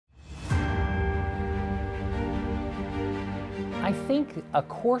I think a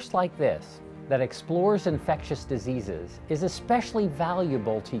course like this that explores infectious diseases is especially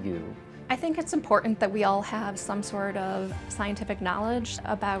valuable to you. I think it's important that we all have some sort of scientific knowledge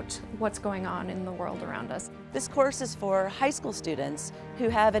about what's going on in the world around us. This course is for high school students who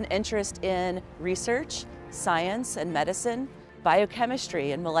have an interest in research, science and medicine,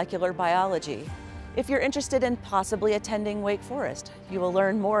 biochemistry and molecular biology. If you're interested in possibly attending Wake Forest, you will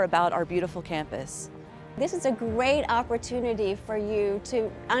learn more about our beautiful campus. This is a great opportunity for you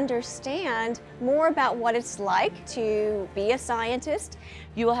to understand more about what it's like to be a scientist.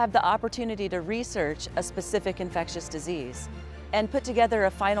 You will have the opportunity to research a specific infectious disease and put together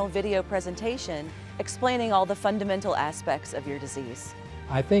a final video presentation explaining all the fundamental aspects of your disease.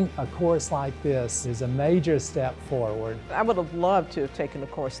 I think a course like this is a major step forward. I would have loved to have taken a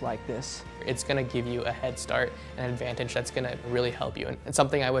course like this. It's going to give you a head start, an advantage that's going to really help you, and it's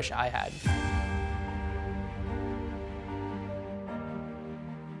something I wish I had.